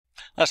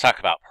Let's talk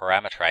about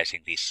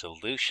parameterizing these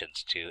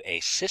solutions to a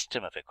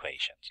system of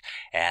equations.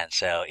 And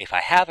so if I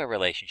have a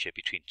relationship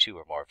between two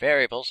or more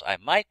variables, I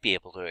might be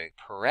able to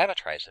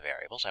parameterize the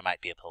variables. I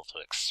might be able to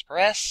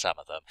express some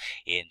of them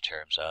in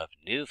terms of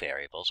new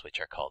variables,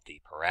 which are called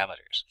the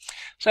parameters.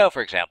 So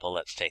for example,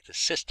 let's take the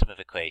system of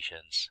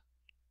equations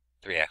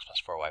 3x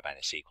plus 4y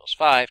minus c equals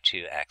 5,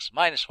 2x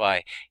minus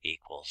y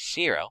equals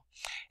 0,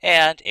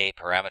 and a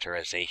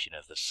parameterization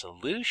of the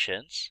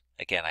solutions.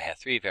 Again, I have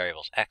three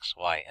variables, x,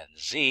 y, and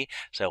z,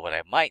 so what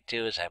I might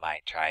do is I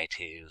might try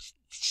to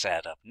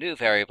set up new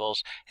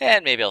variables,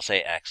 and maybe I'll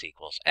say x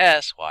equals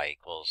s, y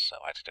equals,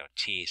 I don't know,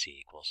 t, z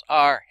equals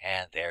r,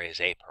 and there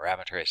is a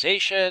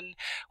parameterization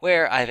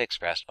where I've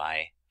expressed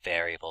my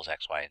variables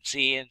x, y, and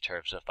z in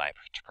terms of my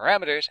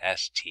parameters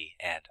s, t,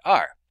 and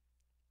r.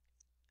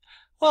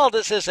 Well,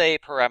 this is a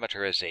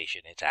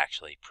parameterization. It's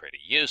actually pretty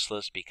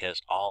useless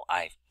because all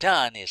I've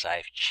done is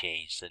I've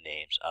changed the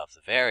names of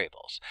the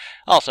variables.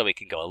 Also, we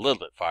can go a little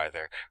bit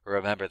farther.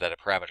 Remember that a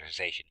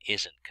parameterization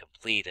isn't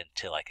complete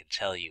until I can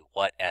tell you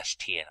what s,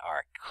 t, and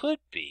r could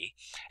be.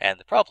 And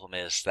the problem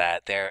is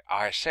that there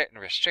are certain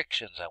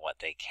restrictions on what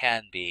they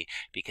can be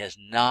because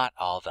not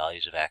all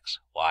values of x,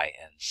 y,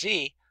 and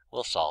z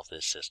will solve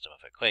this system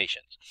of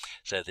equations.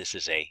 So this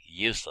is a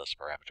useless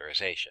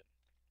parameterization.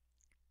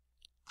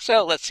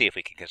 So let's see if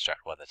we can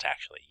construct one that's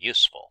actually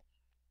useful.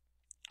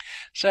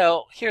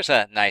 So here's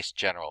a nice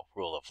general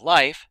rule of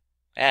life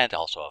and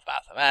also of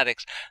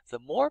mathematics. The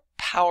more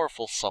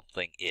powerful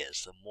something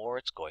is, the more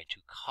it's going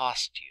to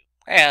cost you.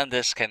 And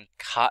this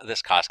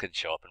cost can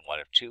show up in one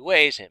of two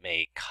ways. It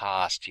may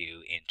cost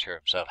you in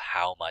terms of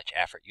how much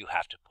effort you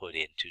have to put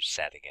into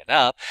setting it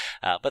up.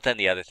 But then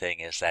the other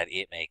thing is that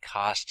it may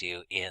cost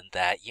you in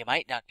that you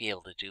might not be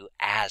able to do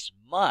as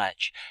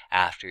much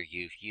after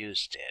you've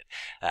used it.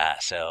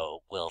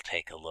 So we'll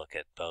take a look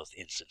at both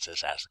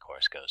instances as the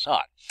course goes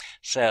on.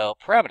 So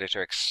parameters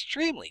are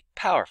extremely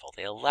powerful.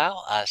 They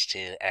allow us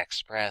to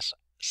express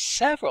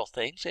several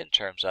things in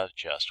terms of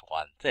just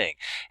one thing.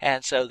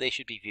 And so they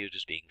should be viewed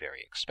as being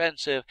very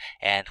expensive.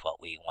 And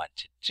what we want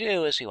to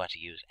do is we want to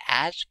use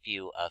as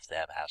few of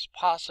them as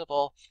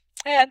possible.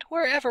 And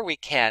wherever we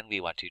can,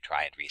 we want to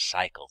try and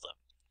recycle them.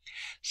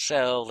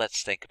 So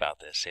let's think about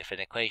this. If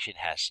an equation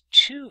has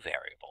two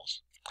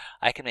variables,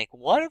 I can make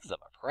one of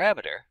them a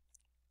parameter,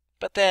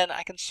 but then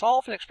I can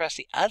solve and express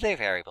the other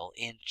variable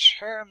in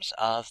terms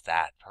of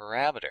that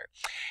parameter.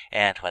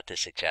 And what this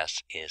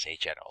suggests is a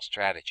general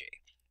strategy.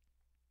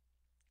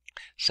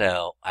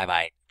 So I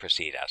might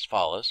proceed as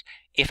follows.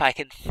 If I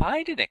can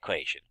find an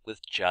equation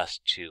with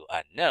just two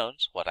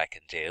unknowns, what I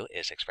can do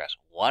is express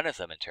one of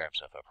them in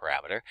terms of a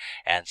parameter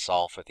and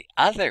solve for the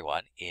other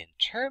one in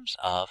terms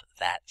of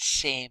that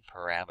same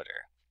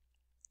parameter.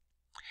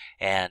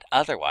 And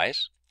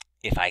otherwise,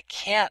 if I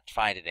can't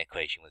find an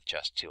equation with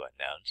just two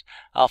unknowns,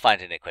 I'll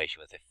find an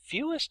equation with the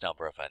fewest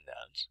number of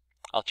unknowns.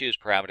 I'll choose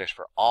parameters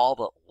for all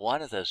but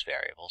one of those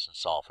variables and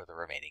solve for the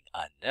remaining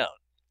unknown.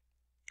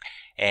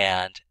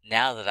 And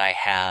now that I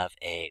have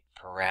a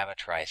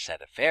parameterized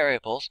set of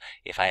variables,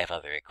 if I have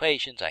other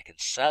equations, I can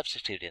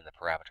substitute in the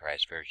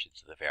parameterized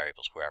versions of the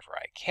variables wherever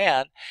I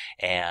can.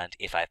 And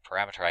if I've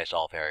parameterized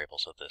all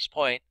variables at this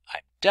point,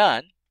 I'm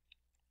done.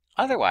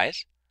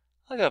 Otherwise,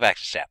 I'll go back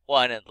to step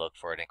 1 and look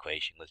for an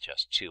equation with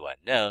just two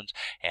unknowns.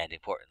 And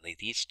importantly,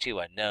 these two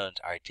unknowns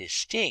are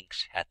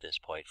distinct at this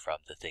point from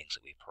the things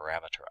that we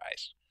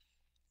parameterized.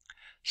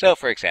 So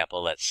for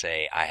example, let's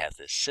say I have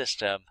this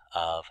system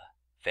of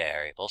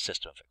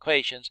system of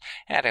equations,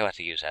 and I want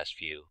to use as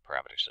few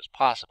parameters as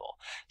possible.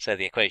 So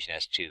the equation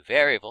has two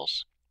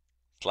variables.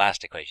 The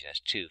last equation has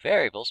two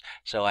variables,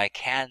 so I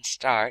can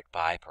start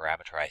by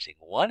parameterizing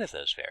one of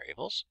those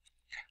variables.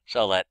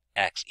 So let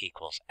x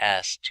equals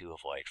s to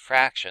avoid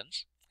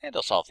fractions, and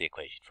I'll solve the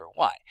equation for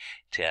y.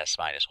 To s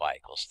minus y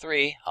equals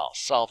 3, I'll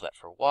solve that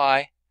for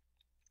y,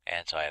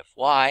 and so I have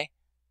y.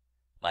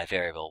 My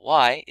variable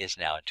y is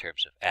now in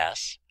terms of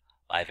s.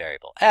 My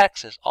variable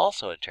x is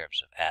also in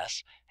terms of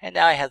s, and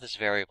now I have this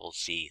variable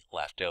z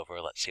left over.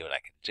 Let's see what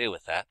I can do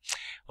with that.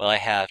 Well, I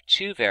have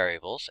two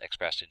variables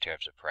expressed in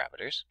terms of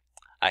parameters.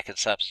 I can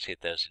substitute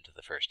those into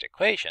the first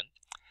equation.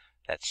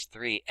 That's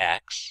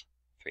 3x,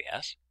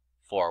 3s,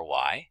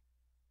 4y,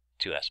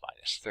 2s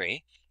minus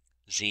 3.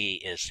 Z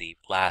is the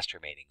last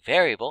remaining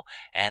variable,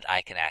 and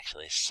I can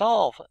actually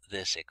solve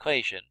this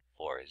equation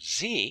for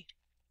z.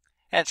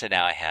 And so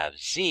now I have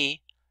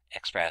z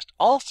expressed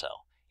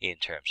also in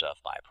terms of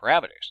my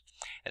parameters.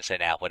 And so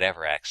now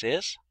whatever x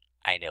is,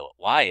 I know what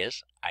y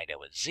is, I know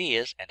what z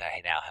is, and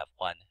I now have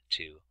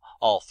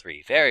all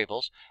three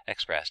variables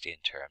expressed in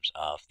terms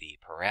of the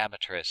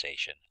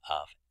parameterization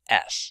of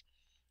s.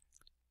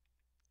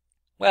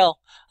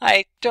 Well,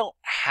 I don't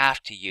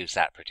have to use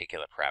that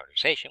particular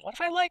parameterization. What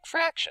if I like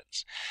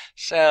fractions?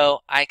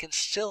 So I can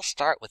still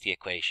start with the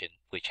equation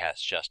which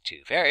has just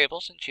two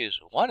variables and choose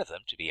one of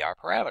them to be our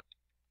parameter.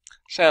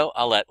 So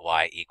I'll let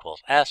y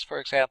equals s, for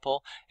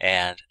example,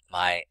 and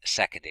my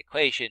second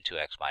equation,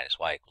 2x minus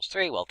y equals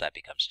 3, well, that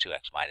becomes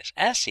 2x minus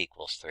s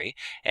equals 3,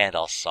 and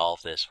I'll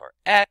solve this for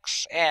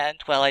x, and,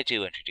 well, I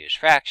do introduce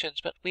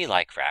fractions, but we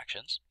like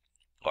fractions.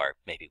 Or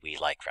maybe we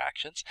like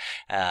fractions.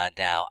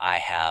 Now I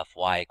have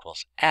y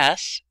equals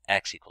s,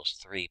 x equals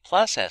 3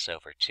 plus s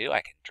over 2.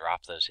 I can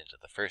drop those into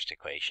the first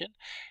equation.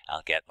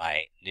 I'll get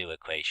my new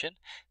equation.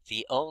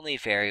 The only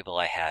variable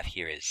I have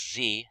here is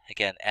z.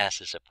 Again,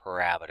 s is a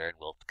parameter, and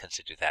we'll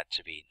consider that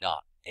to be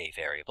not a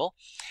variable.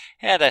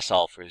 And I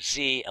solve for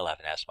z,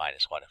 11s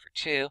minus 1 over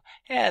 2,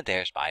 and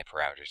there's my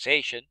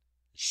parameterization.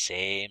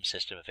 Same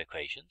system of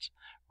equations.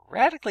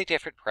 Radically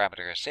different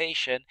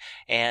parameterization,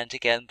 and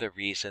again, the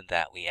reason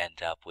that we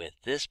end up with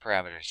this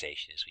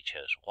parameterization is we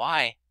chose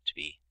y to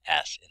be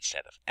s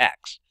instead of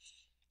x.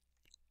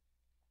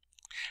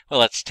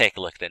 Well, let's take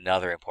a look at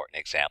another important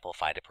example,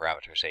 find a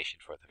parameterization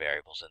for the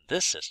variables in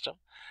this system.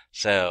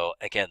 So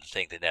again, the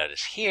thing to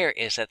notice here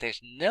is that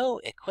there's no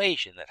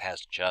equation that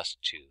has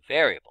just two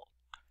variables.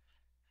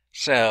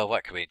 So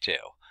what can we do?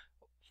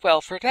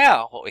 Well, for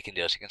now, what we can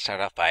do is we can start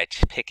off by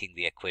picking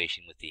the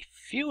equation with the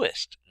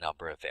fewest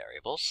number of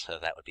variables. So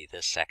that would be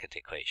this second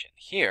equation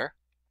here.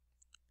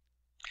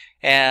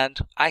 And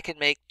I can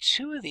make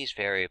two of these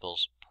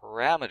variables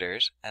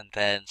parameters and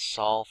then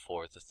solve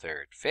for the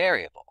third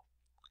variable.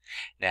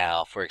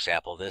 Now, for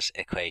example, this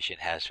equation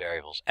has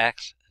variables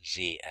x,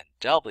 z, and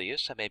w,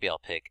 so maybe I'll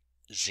pick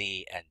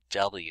z and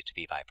w to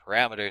be my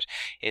parameters.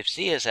 If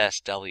z is s,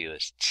 w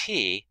is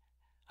t,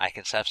 I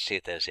can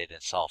substitute those in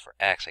and solve for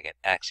x. I get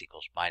x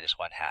equals minus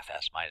 1/2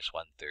 s minus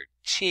 1/3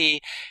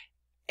 t.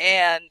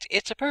 And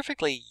it's a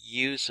perfectly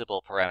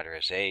usable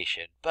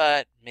parameterization,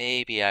 but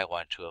maybe I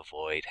want to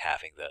avoid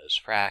having those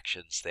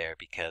fractions there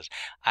because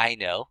I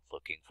know,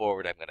 looking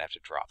forward, I'm going to have to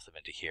drop them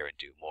into here and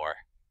do more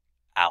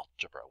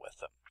algebra with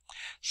them.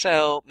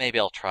 So maybe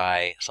I'll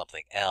try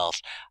something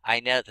else. I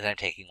know that I'm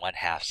taking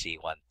 1/2 z,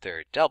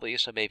 1/3 w,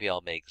 so maybe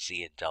I'll make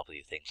z and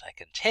w things I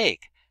can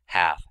take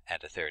half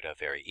and a third of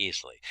very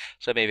easily.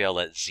 So maybe I'll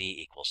let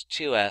z equals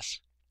 2s,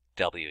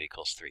 w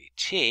equals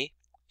 3t.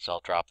 So I'll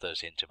drop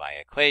those into my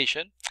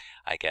equation.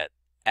 I get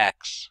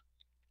x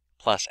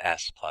plus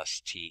s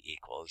plus t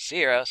equals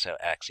 0, so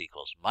x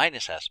equals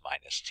minus s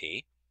minus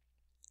t.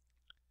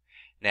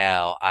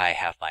 Now I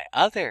have my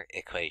other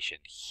equation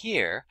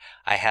here.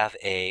 I have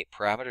a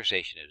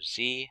parameterization of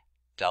z,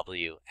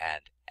 w,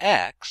 and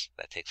x.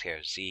 That takes care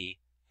of z,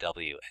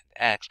 w, and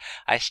x.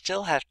 I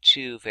still have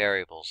two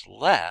variables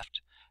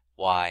left,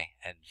 y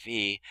and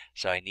v,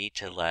 so I need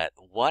to let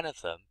one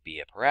of them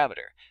be a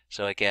parameter.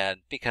 So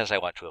again, because I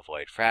want to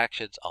avoid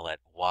fractions, I'll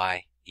let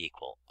y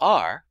equal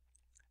r.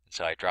 And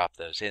so I drop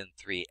those in,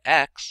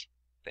 3x,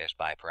 there's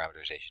my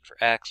parameterization for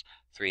x,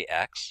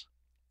 3x,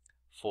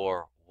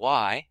 for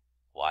y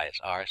is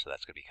r, so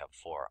that's going to become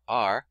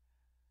 4r,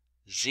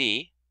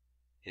 z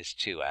is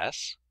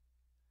 2s,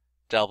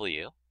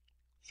 w,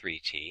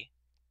 3t,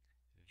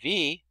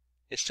 v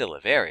is still a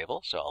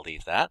variable, so I'll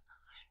leave that.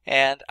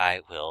 And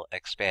I will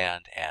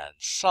expand and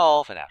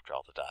solve, and after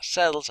all the dust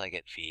settles, I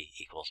get v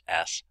equals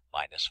s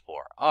minus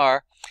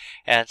 4r.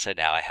 And so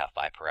now I have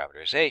my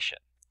parameterization.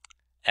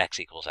 X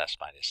equals s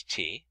minus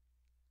t,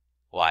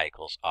 y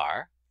equals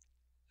r,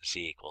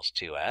 z equals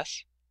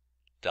 2s,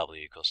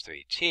 w equals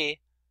 3t,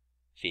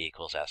 v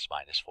equals s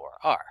minus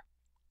 4r.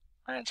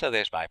 And so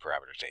there's my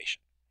parameterization.